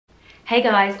Hey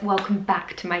guys, welcome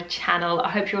back to my channel.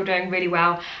 I hope you're doing really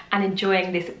well and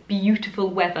enjoying this beautiful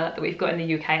weather that we've got in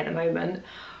the UK at the moment.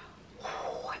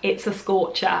 It's a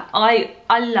scorcher. I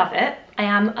love it. I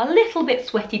am a little bit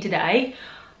sweaty today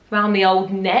around the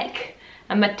old neck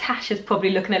and my tash is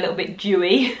probably looking a little bit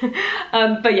dewy.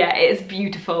 But yeah, it is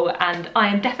beautiful and I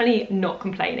am definitely not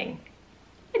complaining.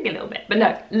 Maybe a little bit, but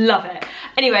no, love it.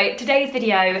 Anyway, today's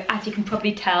video, as you can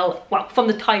probably tell, well, from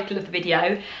the title of the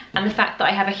video and the fact that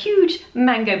I have a huge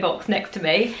mango box next to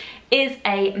me, is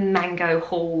a mango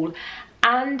haul.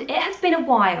 And it has been a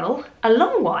while, a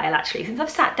long while actually, since I've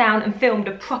sat down and filmed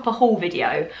a proper haul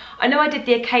video. I know I did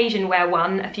the occasion wear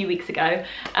one a few weeks ago,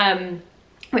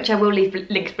 which I will leave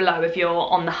linked below if you're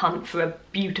on the hunt for a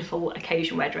beautiful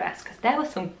occasion wear dress, because there were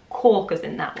some corkers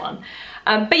in that one.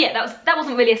 But yeah, that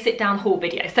wasn't really a sit down haul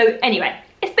video. So anyway,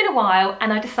 it's been a while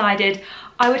and I decided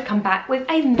I would come back with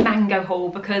a mango haul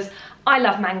because I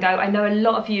love mango. I know a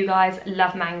lot of you guys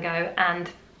love mango and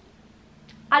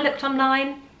I looked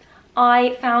online.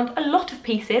 I found a lot of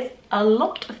pieces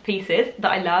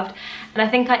that I loved, and I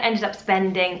think I ended up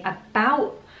spending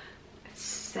about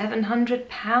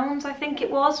 £700, I think it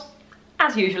was.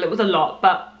 As usual, it was a lot,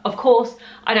 but of course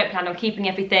I don't plan on keeping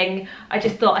everything. I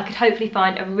just thought I could hopefully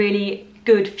find a really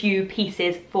good few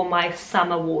pieces for my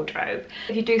summer wardrobe.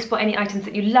 If you do spot any items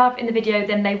that you love in the video,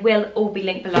 then they will all be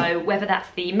linked below, whether that's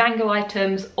the mango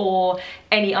items or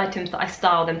any items that I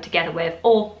style them together with,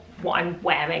 or what I'm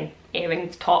wearing,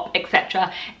 earrings, top,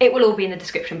 etc. It will all be in the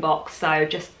description box, so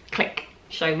just click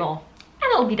show more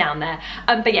and it'll be down there.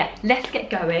 But yeah, let's get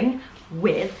going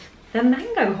with the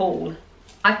mango haul.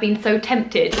 I've been so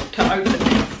tempted to open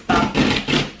this, but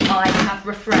I have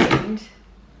refrained.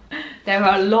 There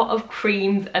are a lot of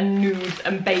creams and nudes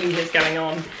and beiges going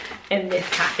on in this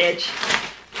package.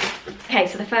 Okay,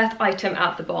 so the first item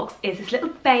out of the box is this little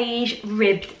beige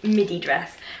ribbed midi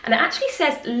dress. And it actually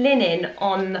says linen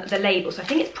on the label, so I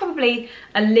think it's probably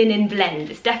a linen blend.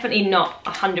 It's definitely not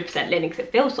 100% linen because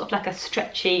it feels sort of like a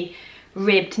stretchy,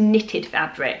 ribbed, knitted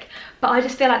fabric. But I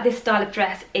just feel like this style of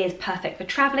dress is perfect for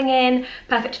travelling in,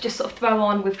 perfect to just sort of throw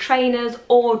on with trainers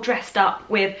or dressed up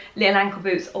with little ankle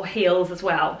boots or heels as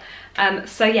well.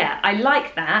 So yeah, I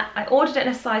like that. I ordered it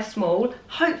in a size small.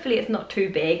 Hopefully it's not too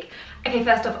big. Okay,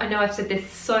 first off, I know I've said this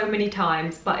so many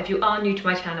times, but if you are new to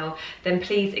my channel, then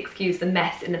please excuse the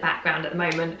mess in the background at the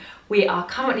moment. We are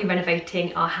currently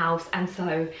renovating our house, and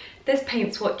so there's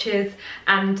paint swatches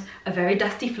and a very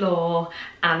dusty floor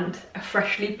and a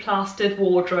freshly plastered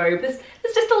wardrobe. There's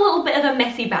just a little bit of a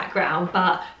messy background,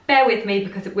 but bear with me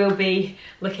because it will be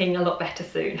looking a lot better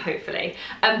soon, hopefully.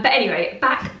 But anyway,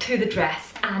 back to the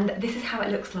dress, and this is how it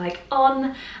looks like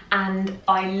on, and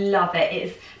I love it. It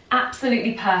is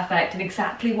absolutely perfect and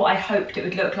exactly what I hoped it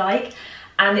would look like,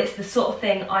 and it's the sort of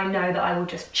thing I know that I will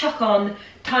just chuck on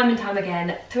time and time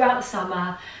again throughout the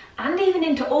summer and even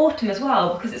into autumn as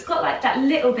well, because it's got like that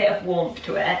little bit of warmth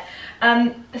to it.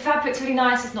 The fabric's really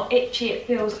nice, it's not itchy, it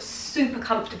feels super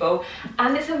comfortable,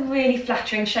 and it's a really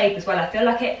flattering shape as well. I feel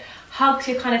like it hugs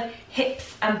your kind of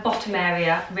hips and bottom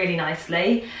area really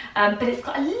nicely, but it's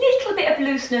got a little bit of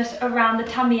looseness around the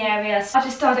tummy area. So I've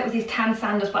just styled it with these tan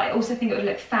sandals, but I also think it would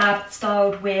look fab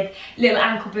styled with little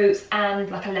ankle boots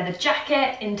and like a leather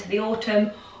jacket into the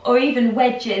autumn, or even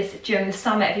wedges during the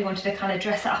summer if you wanted to kind of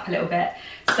dress it up a little bit.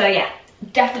 So yeah,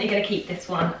 definitely going to keep this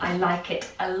one. I like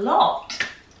it a lot.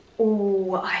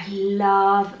 Oh, I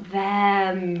love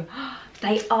them.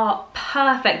 They are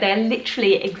perfect. They are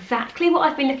literally exactly what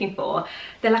I've been looking for.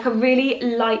 They're like a really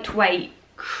lightweight,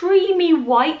 creamy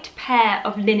white pair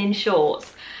of linen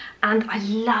shorts. And I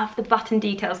love the button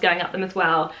details going up them as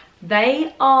well.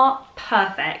 They are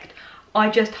perfect.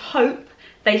 I just hope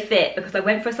they fit because I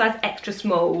went for a size extra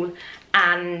small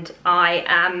and I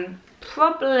am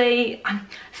probably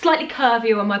slightly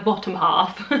curvier on my bottom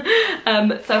half.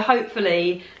 So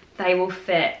hopefully they will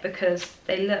fit because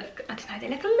they look, I don't know, they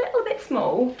look a little bit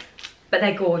small, but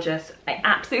they're gorgeous. I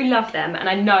absolutely love them, and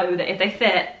I know that if they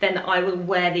fit, then I will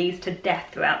wear these to death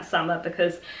throughout the summer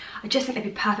because I just think they'd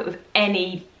be perfect with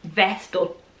any vest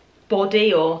or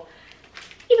body, or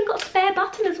even got a spare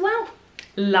button as well.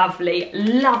 Lovely,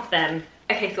 love them.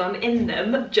 Okay, so I'm in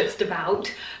them just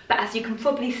about, but as you can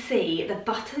probably see, the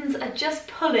buttons are just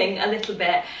pulling a little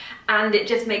bit and it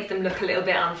just makes them look a little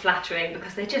bit unflattering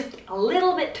because they're just a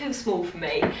little bit too small for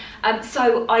me.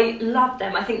 So I love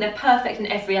them. I think they're perfect in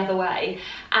every other way,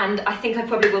 and I think I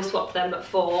probably will swap them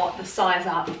for the size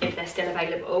up if they're still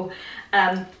available.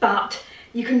 But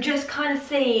you can just kind of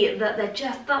see that they're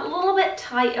just a little bit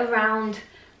tight around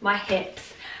my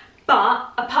hips.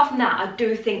 But apart from that, I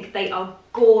do think they are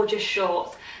gorgeous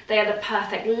shorts. They are the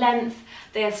perfect length.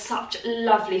 They are such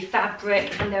lovely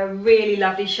fabric and they're a really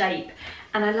lovely shape.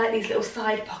 And I like these little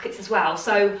side pockets as well.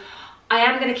 So I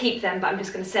am going to keep them, but I'm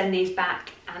just going to send these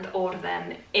back and order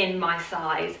them in my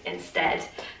size instead,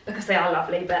 because they are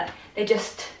lovely, but they're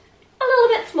just a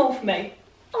little bit small for me.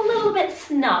 A little bit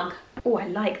snug. Oh, I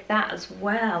like that as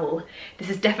well. This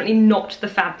is definitely not the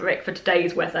fabric for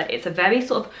today's weather. It's a very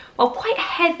sort of, well, quite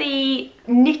heavy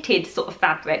knitted sort of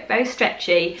fabric, very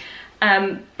stretchy.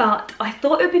 But I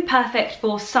thought it would be perfect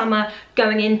for summer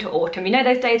going into autumn. You know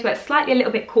those days where it's slightly a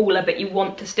little bit cooler, but you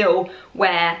want to still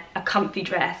wear a comfy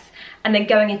dress. And then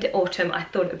going into autumn, I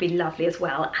thought it would be lovely as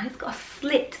well. And it's got a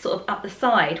slit sort of up the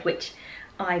side, which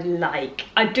I like.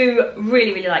 I do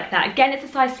really, really like that. Again, it's a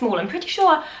size small. I'm pretty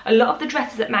sure a lot of the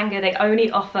dresses at Mango, they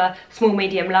only offer small,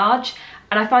 medium, large.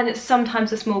 And I find that sometimes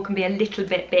the small can be a little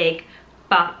bit big,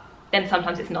 but then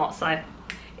sometimes it's not. So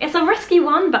it's a risky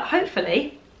one, but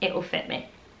hopefully it will fit me.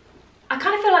 I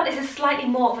kind of feel like this is slightly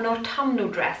more of an autumnal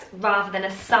dress rather than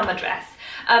a summer dress.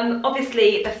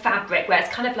 Obviously the fabric, where it's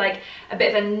kind of like a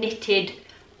bit of a knitted,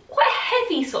 quite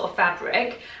heavy sort of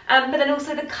fabric, but then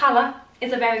also the colour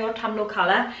is a very autumnal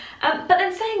colour. But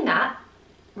then saying that,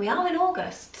 we are in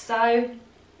August, so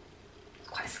it's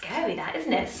quite scary that,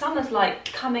 isn't it? Summer's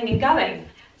like coming and going.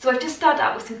 So I've just started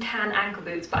out with some tan ankle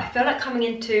boots, but I feel like coming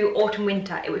into autumn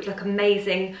winter, it would look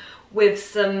amazing with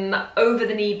some over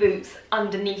the knee boots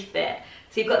underneath it.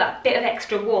 So you've got that bit of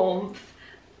extra warmth,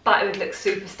 but it would look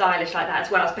super stylish like that as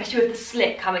well, especially with the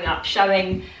slit coming up,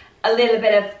 showing a little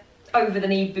bit of over the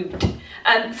knee boot.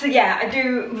 So yeah, I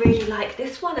do really like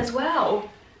this one as well.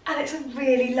 And it's a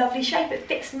really lovely shape. It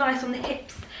fits nice on the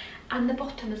hips and the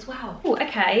bottom as well. Oh,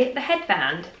 okay, the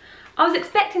headband. I was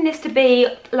expecting this to be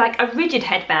like a rigid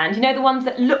headband, you know, the ones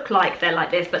that look like they're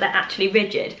like this, but they're actually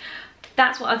rigid.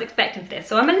 That's what I was expecting for this.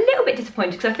 So I'm a little bit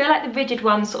disappointed because I feel like the rigid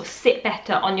ones sort of sit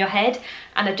better on your head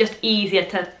and are just easier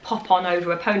to pop on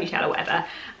over a ponytail or whatever.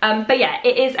 But yeah,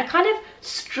 it is a kind of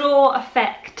straw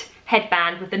effect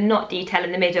headband with the knot detail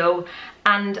in the middle,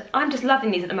 and I'm just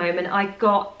loving these at the moment. I've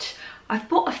bought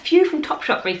a few from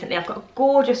Topshop recently. I've got a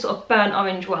gorgeous sort of burnt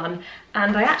orange one,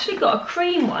 and I actually got a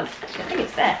cream one. Actually, I think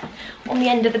it's there on the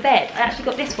end of the bed. I actually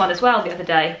got this one as well the other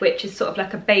day, which is sort of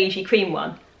like a beigey cream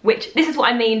one. Which, this is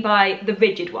what I mean by the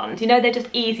rigid ones. You know, they're just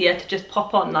easier to just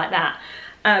pop on like that.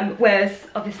 Whereas,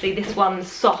 obviously, this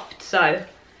one's soft, so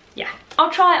yeah.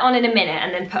 I'll try it on in a minute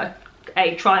and then put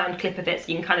a try-on clip of it so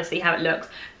you can kind of see how it looks.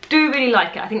 Do really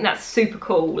like it. I think that's super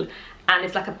cool. And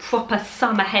it's like a proper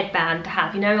summer headband to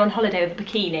have, you know, on holiday with a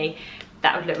bikini.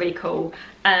 That would look really cool.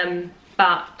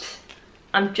 But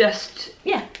I'm just,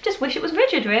 yeah, just wish it was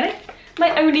rigid, really.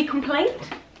 My only complaint.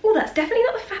 Oh, that's definitely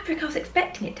not the fabric I was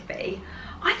expecting it to be.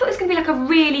 I thought it was going to be like a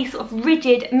really sort of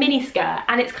rigid mini skirt,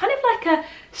 and it's kind of like a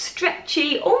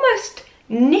stretchy, almost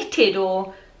knitted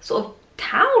or sort of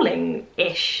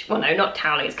toweling-ish. Well, no, not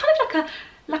toweling. It's kind of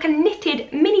like a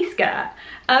knitted mini skirt.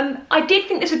 I did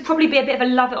think this would probably be a bit of a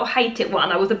love it or hate it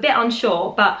one. I was a bit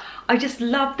unsure, but I just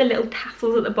love the little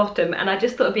tassels at the bottom, and I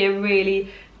just thought it'd be a really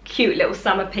cute little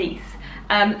summer piece.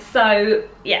 So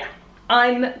yeah,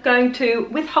 I'm going to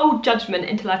withhold judgment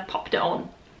until I've popped it on.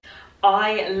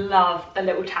 I love the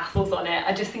little tassels on it.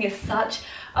 I just think it's such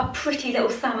a pretty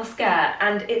little summer skirt,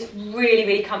 and it's really,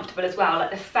 really comfortable as well. Like,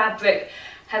 the fabric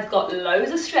has got loads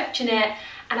of stretch in it,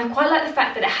 and I quite like the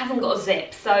fact that it hasn't got a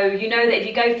zip. So you know that if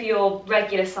you go for your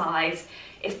regular size,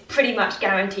 it's pretty much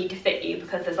guaranteed to fit you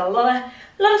because there's a lot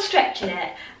of stretch in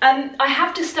it. I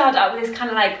have just started out with this kind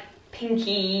of like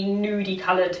pinky, nudie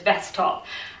coloured vest top.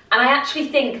 And I actually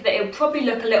think that it would probably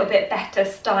look a little bit better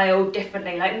styled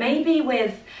differently. Like maybe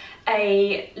with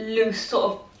a loose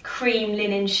sort of cream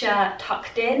linen shirt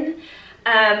tucked in,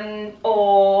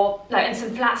 or like in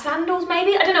some flat sandals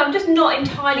maybe. I don't know, I'm just not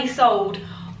entirely sold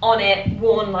on it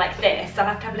worn like this. I'll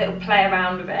have to have a little play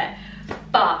around with it.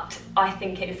 But I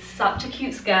think it is such a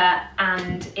cute skirt,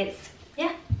 and it's,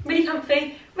 yeah, really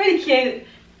comfy, really cute,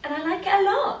 and I like it a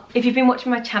lot. If you've been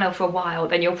watching my channel for a while,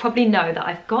 then you'll probably know that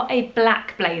I've got a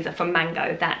black blazer from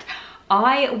Mango that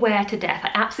I wear to death.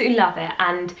 I absolutely love it,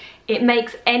 and it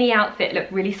makes any outfit look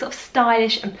really sort of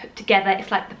stylish and put together.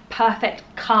 It's like the perfect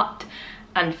cut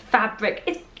and fabric.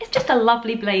 It's just a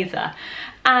lovely blazer.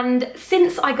 And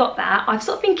since I got that, I've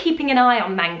sort of been keeping an eye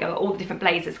on Mango at all the different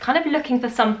blazers, kind of looking for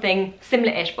something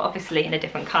similar-ish, but obviously in a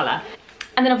different colour.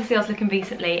 And then obviously I was looking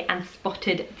recently and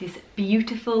spotted this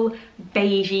beautiful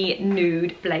beigey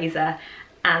nude blazer,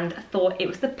 and thought it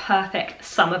was the perfect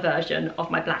summer version of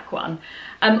my black one.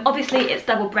 Obviously it's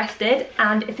double-breasted,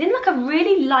 and it's in like a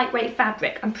really lightweight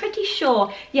fabric. I'm pretty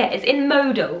sure, yeah, it's in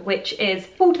modal, which is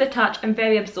cool to the touch and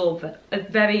very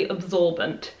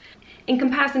absorbent. In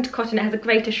comparison to cotton, it has a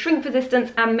greater shrink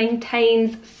resistance and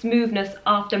maintains smoothness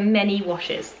after many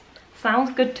washes.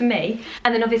 Sounds good to me.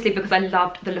 And then obviously, because I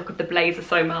loved the look of the blazer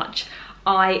so much,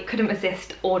 I couldn't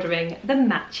resist ordering the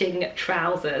matching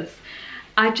trousers.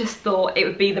 I just thought it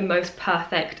would be the most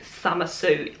perfect summer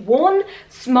suit. Worn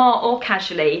smart or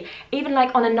casually, even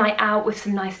like on a night out with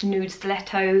some nice nude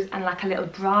stilettos and like a little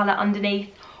bralette underneath,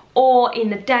 or in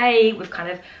the day with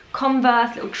kind of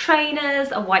Converse, little trainers,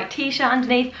 a white t-shirt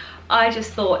underneath. I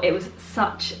just thought it was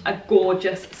such a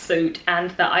gorgeous suit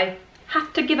and that I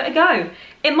have to give it a go.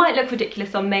 It might look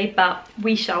ridiculous on me, but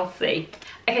we shall see.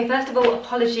 Okay, first of all,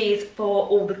 apologies for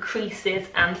all the creases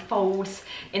and folds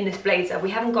in this blazer. We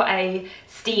haven't got a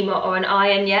steamer or an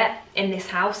iron yet in this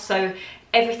house, so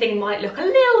everything might look a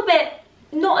little bit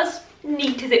not as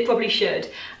neat as it probably should.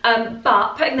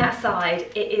 But putting that aside,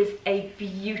 it is a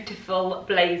beautiful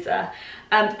blazer.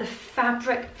 The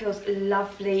fabric feels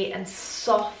lovely and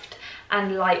soft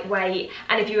and lightweight,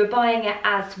 and if you were buying it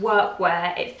as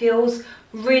workwear, it feels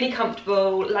really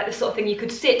comfortable, like the sort of thing you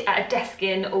could sit at a desk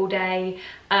in all day,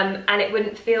 and it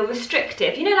wouldn't feel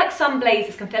restrictive. You know, like some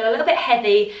blazers can feel a little bit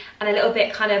heavy and a little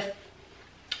bit kind of,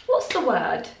 what's the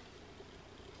word?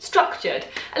 Structured,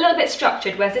 a little bit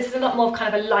structured, whereas this is a lot more of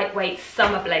kind of a lightweight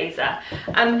summer blazer.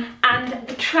 And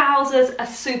the trousers are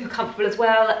super comfortable as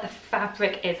well. The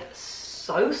fabric is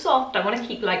so soft. I want to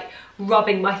keep like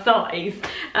rubbing my thighs,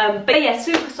 but yeah,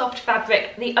 super soft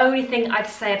fabric. The only thing I'd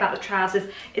say about the trousers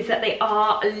is that they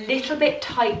are a little bit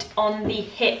tight on the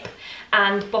hip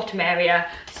and bottom area.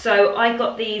 So I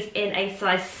got these in a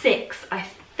size 6, I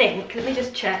think. Let me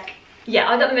just check. Yeah,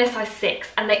 I got them in a size 6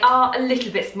 and they are a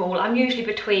little bit small. I'm usually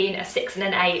between a 6 and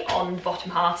an 8 on the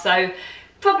bottom half, so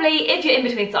probably if you're in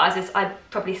between sizes, I'd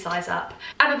probably size up.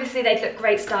 And obviously they'd look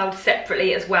great styled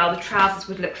separately as well. The trousers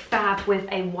would look fab with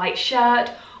a white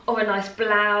shirt or a nice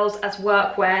blouse as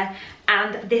workwear,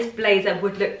 and this blazer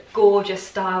would look gorgeous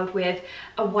styled with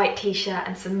a white t-shirt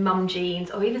and some mum jeans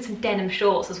or even some denim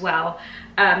shorts as well,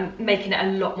 making it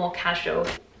a lot more casual.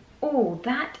 Oh,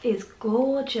 that is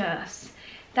gorgeous.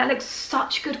 That looks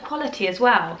such good quality as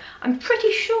well. I'm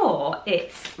pretty sure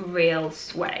it's real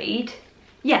suede.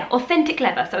 Yeah, authentic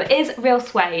leather, so it is real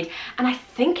suede, and I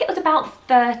think it was about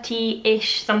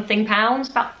 30-ish something pounds,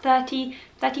 about 30,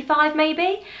 35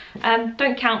 maybe.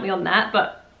 Don't count me on that,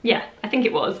 but yeah, I think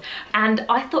it was. And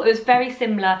I thought it was very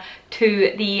similar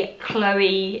to the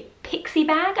Chloe Pixie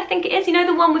bag, I think it is. You know,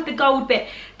 the one with the gold bit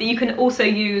that you can also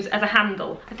use as a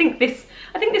handle. I think this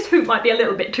hoop might be a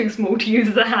little bit too small to use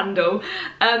as a handle,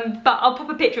 but I'll pop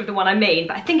a picture of the one I mean.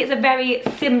 But I think it's a very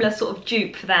similar sort of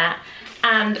dupe for that.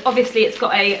 And obviously it's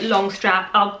got a long strap.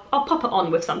 I'll pop it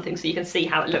on with something so you can see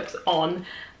how it looks on.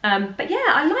 But yeah,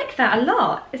 I like that a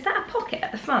lot. Is that a pocket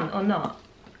at the front or not?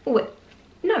 Oh,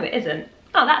 no, it isn't.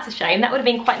 Oh, that's a shame. That would have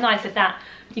been quite nice if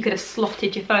you could have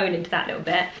slotted your phone into that little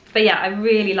bit. But yeah, I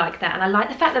really like that. And I like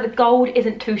the fact that the gold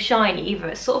isn't too shiny either.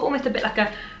 It's sort of almost a bit like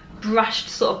a brushed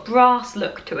sort of brass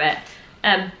look to it.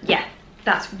 Yeah,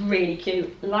 that's really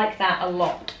cute. Like that a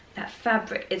lot. That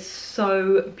fabric is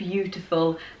so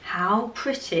beautiful. How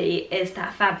pretty is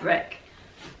that fabric?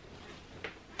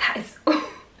 That is,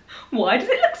 why does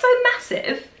it look so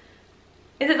massive?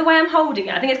 Is it the way I'm holding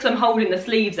it? I think it's because I'm holding the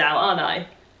sleeves out, aren't I?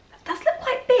 It does look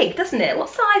quite big, doesn't it? What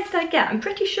size did I get? I'm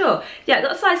pretty sure. Yeah, I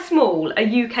got a size small, a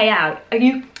UK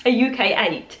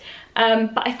 8.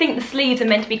 But I think the sleeves are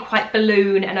meant to be quite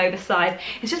balloon and oversized.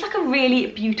 It's just like a really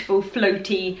beautiful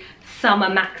floaty summer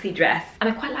maxi dress, and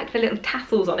I quite like the little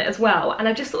tassels on it as well. And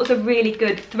I just thought it was a really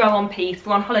good throw-on piece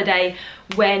for on holiday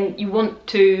when you want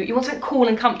something cool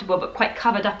and comfortable but quite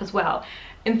covered up as well.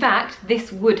 In fact,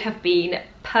 this would have been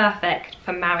perfect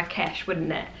for Marrakesh,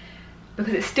 wouldn't it?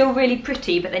 Because it's still really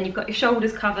pretty, but then you've got your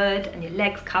shoulders covered and your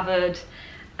legs covered.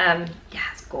 Yeah,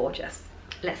 it's gorgeous.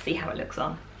 Let's see how it looks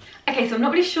on. Okay, so I'm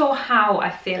not really sure how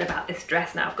I feel about this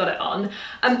dress now I've got it on.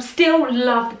 Still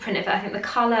love the print of it. I think the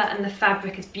colour and the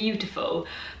fabric is beautiful,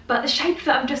 but the shape of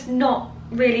it I'm just not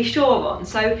really sure on.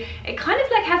 So it kind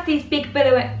of like has these big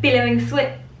billowing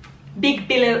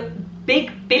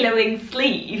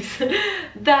sleeves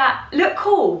that look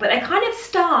cool, but they kind of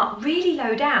start really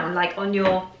low down, like on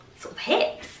your sort of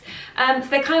hips. So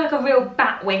they're kind of like a real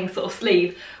bat wing sort of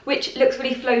sleeve, which looks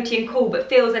really floaty and cool, but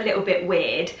feels a little bit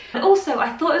weird. And also,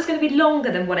 I thought it was going to be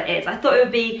longer than what it is. I thought it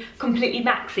would be completely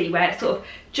maxi, where it sort of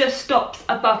just stops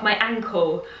above my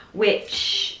ankle,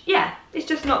 which, yeah, it's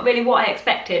just not really what I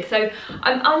expected. So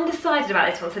I'm undecided about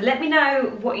this one, so let me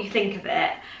know what you think of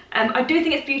it. I do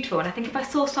think it's beautiful, and I think if I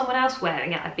saw someone else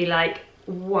wearing it, I'd be like,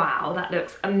 wow, that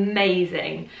looks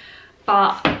amazing.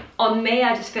 But on me,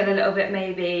 I just feel a little bit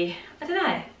maybe, I don't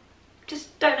know,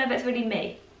 just don't know if it's really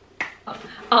me.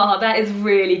 Oh, that is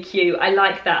really cute. I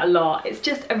like that a lot. It's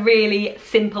just a really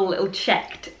simple little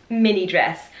checked mini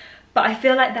dress, but I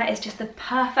feel like that is just the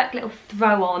perfect little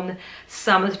throw on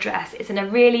summer's dress. It's in a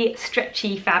really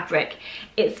stretchy fabric.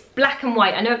 It's black and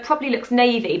white. I know it probably looks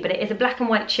navy, but it is a black and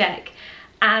white check.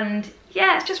 And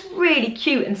yeah, it's just really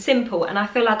cute and simple. And I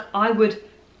feel like I would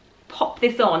pop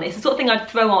this on. It's the sort of thing I'd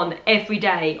throw on every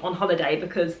day on holiday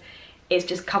because it's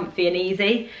just comfy and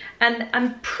easy. And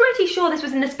I'm pretty sure this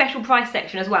was in the special price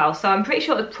section as well. So I'm pretty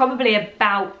sure it was probably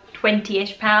about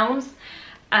 20-ish pounds.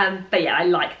 But yeah, I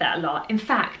like that a lot. In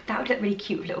fact, that would look really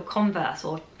cute with little Converse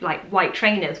or like white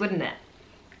trainers, wouldn't it?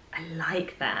 I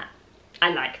like that.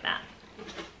 I like that.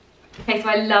 Okay, so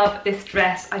I love this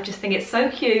dress. I just think it's so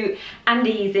cute and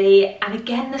easy. And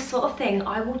again, the sort of thing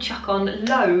I will chuck on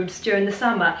loads during the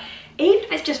summer. Even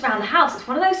if it's just around the house, it's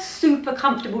one of those super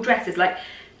comfortable dresses. Like,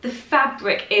 the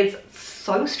fabric is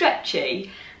so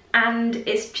stretchy and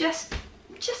it's just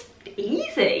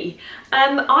easy.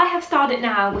 I have styled it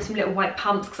now with some little white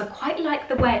pumps because I quite like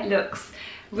the way it looks,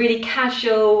 really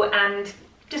casual and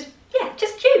just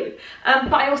cute.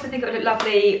 But I also think it would look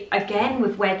lovely again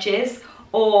with wedges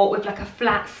or with like a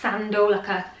flat sandal, like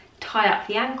a tie up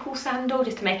the ankle sandal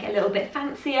just to make it a little bit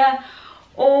fancier.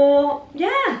 Or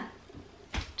yeah,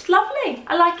 it's lovely.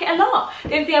 I like it a lot.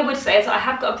 The only thing I would say is I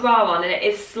have got a bra on and it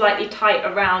is slightly tight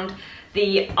around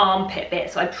the armpit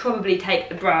bit, so I'd probably take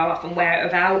the bra off and wear it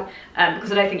without, because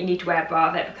I don't think you need to wear a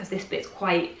bra with it because this bit's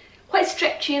quite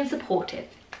stretchy and supportive.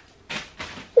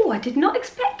 Oh, I did not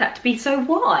expect that to be so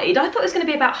wide. I thought it was going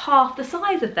to be about half the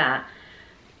size of that.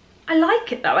 I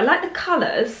like it though. I like the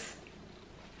colours.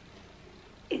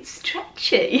 It's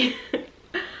stretchy.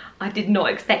 I did not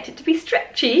expect it to be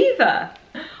stretchy either.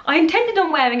 I intended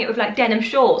on wearing it with like denim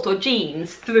shorts or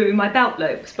jeans through my belt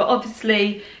loops, but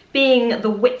obviously being the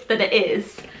width that it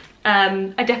is,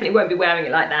 I definitely won't be wearing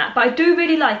it like that. But I do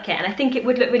really like it, and I think it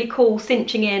would look really cool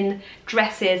cinching in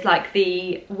dresses like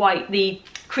the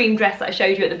cream dress that I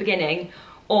showed you at the beginning,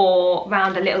 or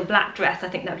round a little black dress. I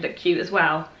think that would look cute as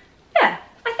well. Yeah,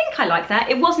 I think I like that.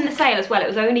 It was in the sale as well. It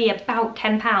was only about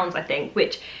 £10, I think,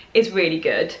 which is really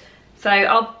good. So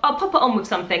I'll pop it on with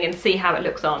something and see how it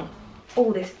looks on.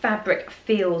 Oh, this fabric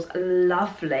feels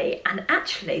lovely, and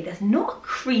actually there's not a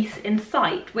crease in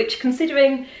sight, which,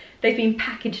 considering they've been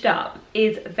packaged up,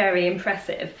 is very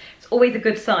impressive. It's always a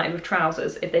good sign with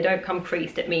trousers. If they don't come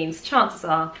creased, it means chances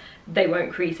are they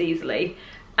won't crease easily.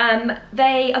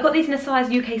 I got these in a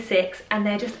size UK 6, and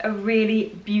they're just a really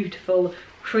beautiful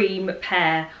cream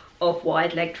pair of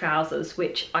wide leg trousers,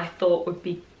 which I thought would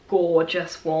be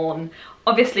gorgeous worn.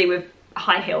 Obviously with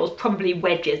high heels, probably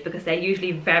wedges because they're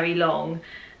usually very long,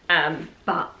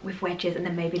 but with wedges and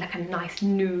then maybe like a nice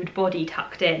nude body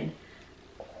tucked in.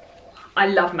 I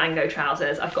love mango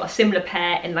trousers. I've got a similar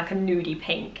pair in like a nudie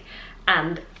pink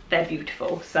and they're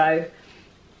beautiful. So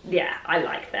yeah, I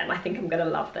like them. I think I'm gonna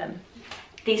love them.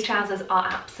 These trousers are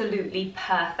absolutely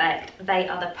perfect. They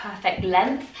are the perfect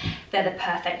length, they're the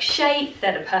perfect shape,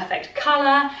 they're the perfect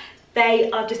colour.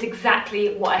 They are just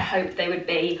exactly what I hoped they would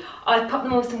be. I've put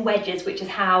them on with some wedges, which is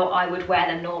how I would wear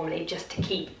them normally, just to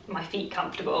keep my feet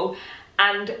comfortable.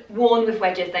 And worn with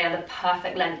wedges, they are the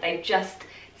perfect length. They just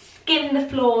skim the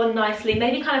floor nicely,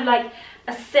 maybe kind of like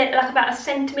about a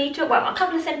centimetre, well, a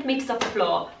couple of centimetres off the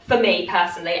floor, for me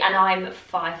personally, and I'm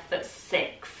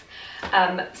 5'6".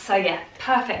 So yeah,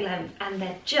 perfect length, and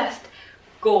they're just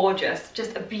gorgeous.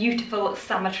 Just a beautiful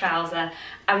summer trouser,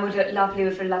 and would look lovely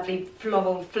with a lovely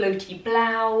floral floaty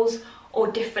blouse or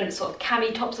different sort of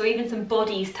cami tops, or even some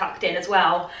bodies tucked in as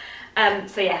well.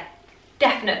 So yeah,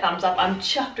 definite thumbs up. I'm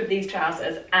chuffed with these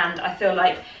trousers, and I feel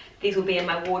like these will be in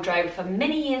my wardrobe for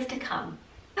many years to come.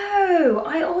 Oh,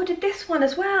 I ordered this one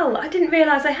as well. I didn't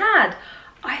realise I had.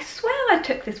 I swear I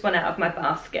took this one out of my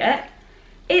basket.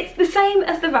 It's the same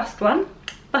as the rust one,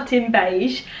 but in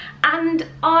beige, and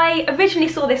I originally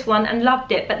saw this one and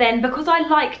loved it, but then because I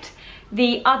liked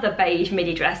the other beige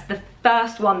midi dress, the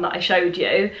first one that I showed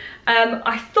you,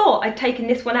 I thought I'd taken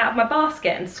this one out of my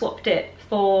basket and swapped it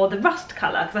for the rust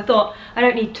colour, because I thought I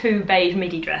don't need 2 beige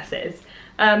midi dresses,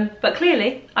 but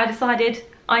clearly I decided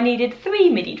I needed 3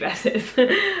 midi dresses.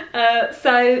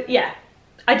 So yeah,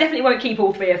 I definitely won't keep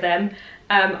all 3 of them.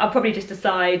 I'll probably just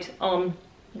decide on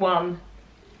 1,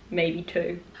 maybe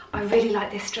 2. I really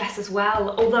like this dress as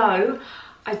well, although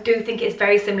I do think it's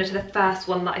very similar to the first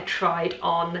one that I tried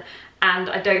on, and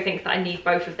I don't think that I need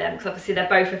both of them because obviously they're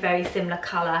both a very similar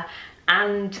colour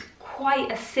and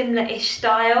quite a similar-ish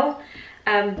style.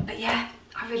 But yeah,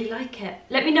 I really like it.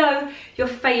 Let me know your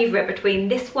favourite between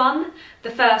this one,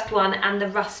 the first one and the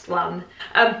rust one.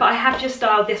 But I have just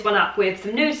styled this one up with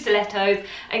some nude stilettos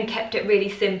and kept it really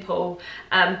simple.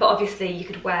 But obviously you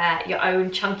could wear your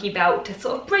own chunky belt to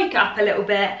sort of break it up a little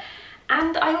bit.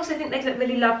 And I also think they look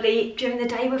really lovely during the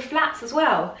day with flats as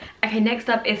well. Okay, next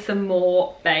up is some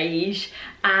more beige,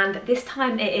 and this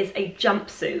time it is a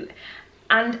jumpsuit.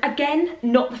 And again,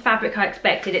 not the fabric I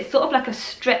expected. It's sort of like a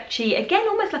stretchy, again,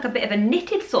 almost like a bit of a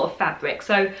knitted sort of fabric.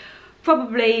 So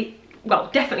probably, well,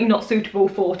 definitely not suitable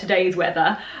for today's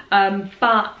weather.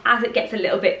 But as it gets a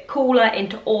little bit cooler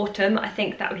into autumn, I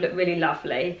think that would look really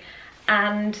lovely.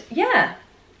 And yeah,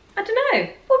 I don't know,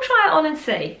 we'll try it on and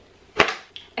see.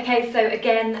 Okay, so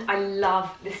again, I love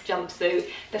this jumpsuit.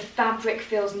 The fabric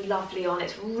feels lovely on,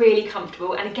 it's really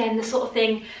comfortable. And again, the sort of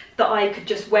thing that I could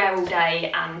just wear all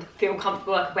day and feel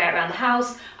comfortable. I could wear it around the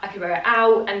house, I could wear it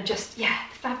out, and just, yeah,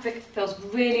 the fabric feels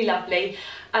really lovely.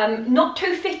 Not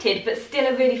too fitted, but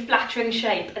still a really flattering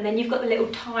shape. And then you've got the little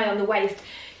tie on the waist,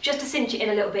 just to cinch it in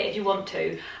a little bit if you want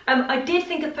to. I did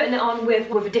think of putting it on with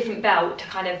a different belt to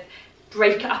kind of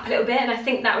break it up a little bit, and I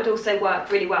think that would also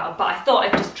work really well. But I thought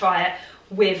I'd just try it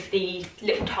with the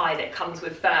little tie that comes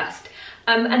with first.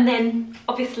 And then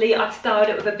obviously I've styled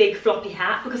it with a big floppy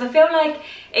hat because I feel like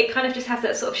it kind of just has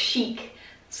that sort of chic,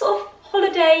 sort of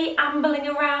holiday ambling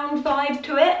around vibe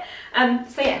to it.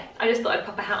 So yeah, I just thought I'd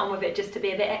pop a hat on with it just to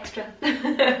be a bit extra. But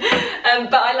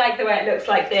I like the way it looks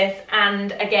like this,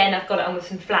 and again I've got it on with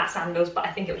some flat sandals, but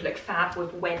I think it would look fab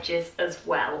with wedges as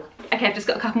well. Okay, I've just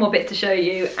got a couple more bits to show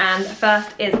you, and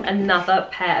first is another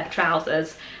pair of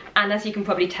trousers. And as you can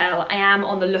probably tell, I am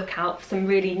on the lookout for some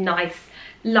really nice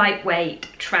lightweight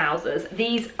trousers.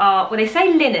 These are, well, they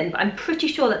say linen, but I'm pretty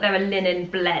sure that they're a linen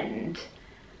blend.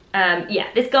 Yeah,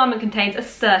 this garment contains a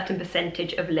certain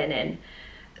percentage of linen.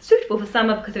 Suitable for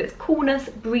summer because of its coolness,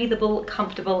 breathable,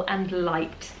 comfortable and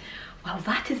light. Well,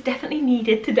 that is definitely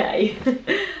needed today.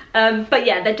 But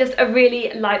yeah, they're just a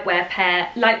really lightweight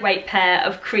pair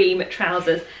of cream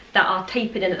trousers that are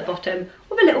tapered in at the bottom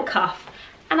with a little cuff.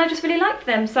 And I just really liked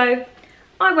them, so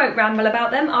I won't ramble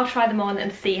about them. I'll try them on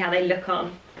and see how they look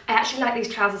on. I actually like these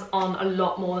trousers on a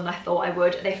lot more than I thought I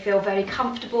would. They feel very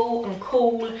comfortable and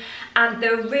cool, and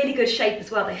they're a really good shape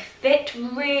as well. They fit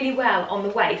really well on the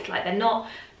waist, like they're not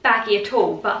baggy at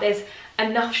all, but there's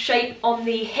enough shape on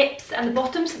the hips and the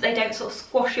bottom so they don't sort of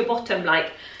squash your bottom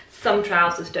like some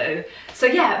trousers do. So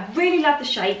yeah, really love the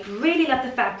shape, really love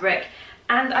the fabric,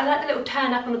 and I like the little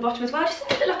turn up on the bottom as well. I just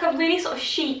think it look like a really sort of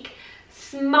chic,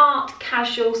 smart,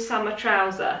 casual summer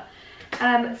trouser.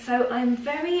 So I'm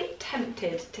very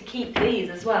tempted to keep these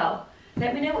as well.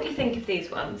 Let me know what you think of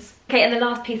these ones. Okay, and the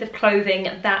last piece of clothing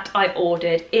that I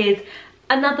ordered is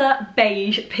another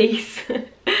beige piece.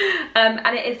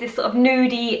 And it is this sort of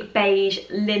nudie beige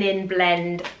linen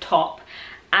blend top.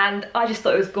 And I just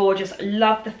thought it was gorgeous.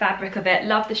 Love the fabric of it,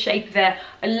 love the shape of it.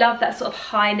 I love that sort of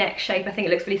high neck shape. I think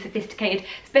it looks really sophisticated,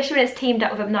 especially when it's teamed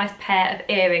up with a nice pair of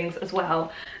earrings as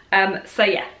well. So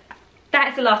yeah, that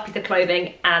is the last piece of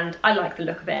clothing, and I like the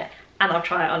look of it, and I'll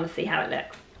try it on and see how it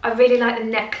looks. I really like the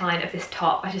neckline of this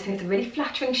top. I just think it's a really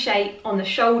flattering shape on the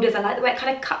shoulders. I like the way it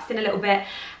kind of cuts in a little bit,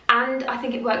 and I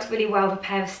think it works really well with a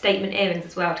pair of statement earrings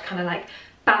as well to kind of like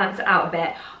balance it out a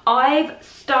bit. I've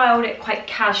styled it quite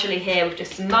casually here with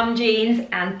just some mum jeans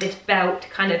and this belt to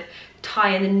kind of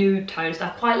tie in the nude tones, and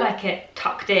I quite like it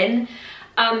tucked in.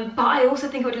 But I also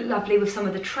think it would look lovely with some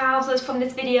of the trousers from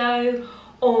this video,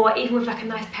 or even with like a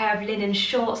nice pair of linen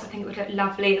shorts. I think it would look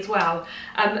lovely as well.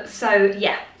 So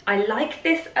yeah, I like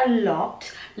this a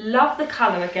lot. Love the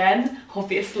colour again,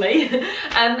 obviously.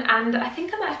 And I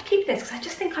think I might have to keep this because I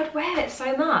just think I'd wear it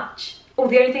so much. Oh,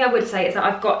 the only thing I would say is that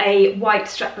I've got a white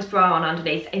strapless bra on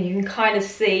underneath, and you can kind of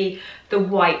see the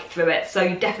white through it, so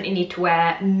you definitely need to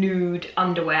wear nude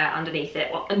underwear underneath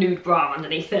it, or a nude bra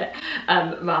underneath it,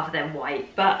 rather than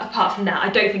white. But apart from that, I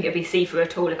don't think it'd be see-through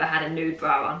at all if I had a nude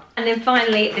bra on. And then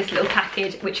finally, this little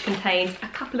package, which contains a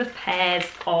couple of pairs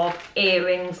of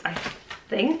earrings, I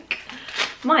think.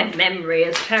 My memory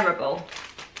is terrible.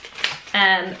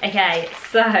 Okay,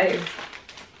 so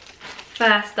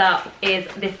first up is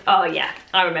this. Oh yeah,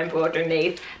 I remember ordering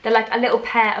these. They're like a little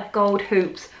pair of gold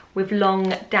hoops with long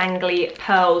dangly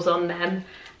pearls on them,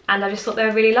 and I just thought they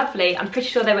were really lovely. I'm pretty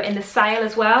sure they were in the sale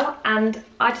as well, and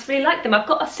I just really like them. I've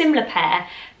got a similar pair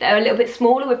that are a little bit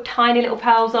smaller with tiny little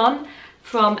pearls on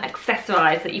from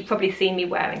Accessorize that you've probably seen me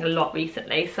wearing a lot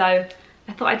recently, so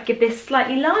I thought I'd give this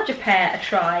slightly larger pair a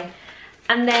try.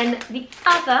 And then the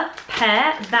other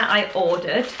pair that I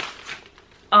ordered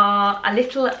are a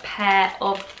little pair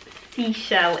of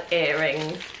seashell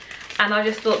earrings, and I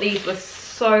just thought these were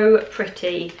so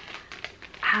pretty,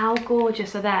 how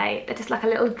gorgeous are they? They're just like a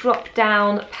little drop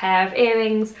down pair of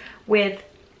earrings with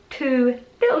two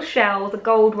little shells, a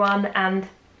gold one and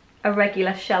a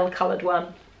regular shell coloured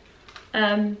one.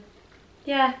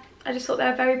 Yeah, I just thought they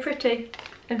were very pretty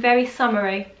and very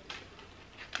summery.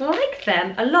 Like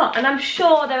them a lot, and I'm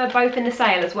sure they were both in the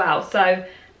sale as well, so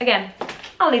again,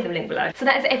 I'll leave them linked below. So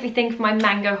that is everything for my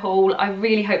mango haul. I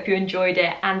really hope you enjoyed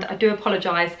it, and I do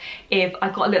apologise if I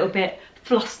got a little bit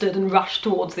flustered and rushed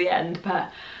towards the end,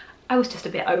 but I was just a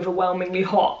bit overwhelmingly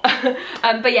hot.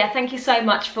 But yeah, thank you so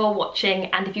much for watching,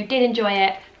 and if you did enjoy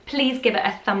it, please give it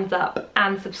a thumbs up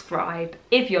and subscribe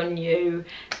if you're new.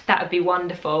 That would be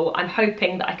wonderful. I'm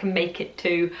hoping that I can make it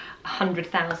to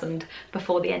 100,000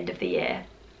 before the end of the year.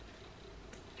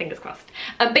 Fingers crossed.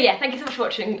 But yeah, thank you so much for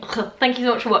watching. Thank you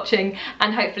so much for watching,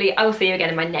 and hopefully I will see you again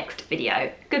in my next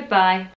video. Goodbye.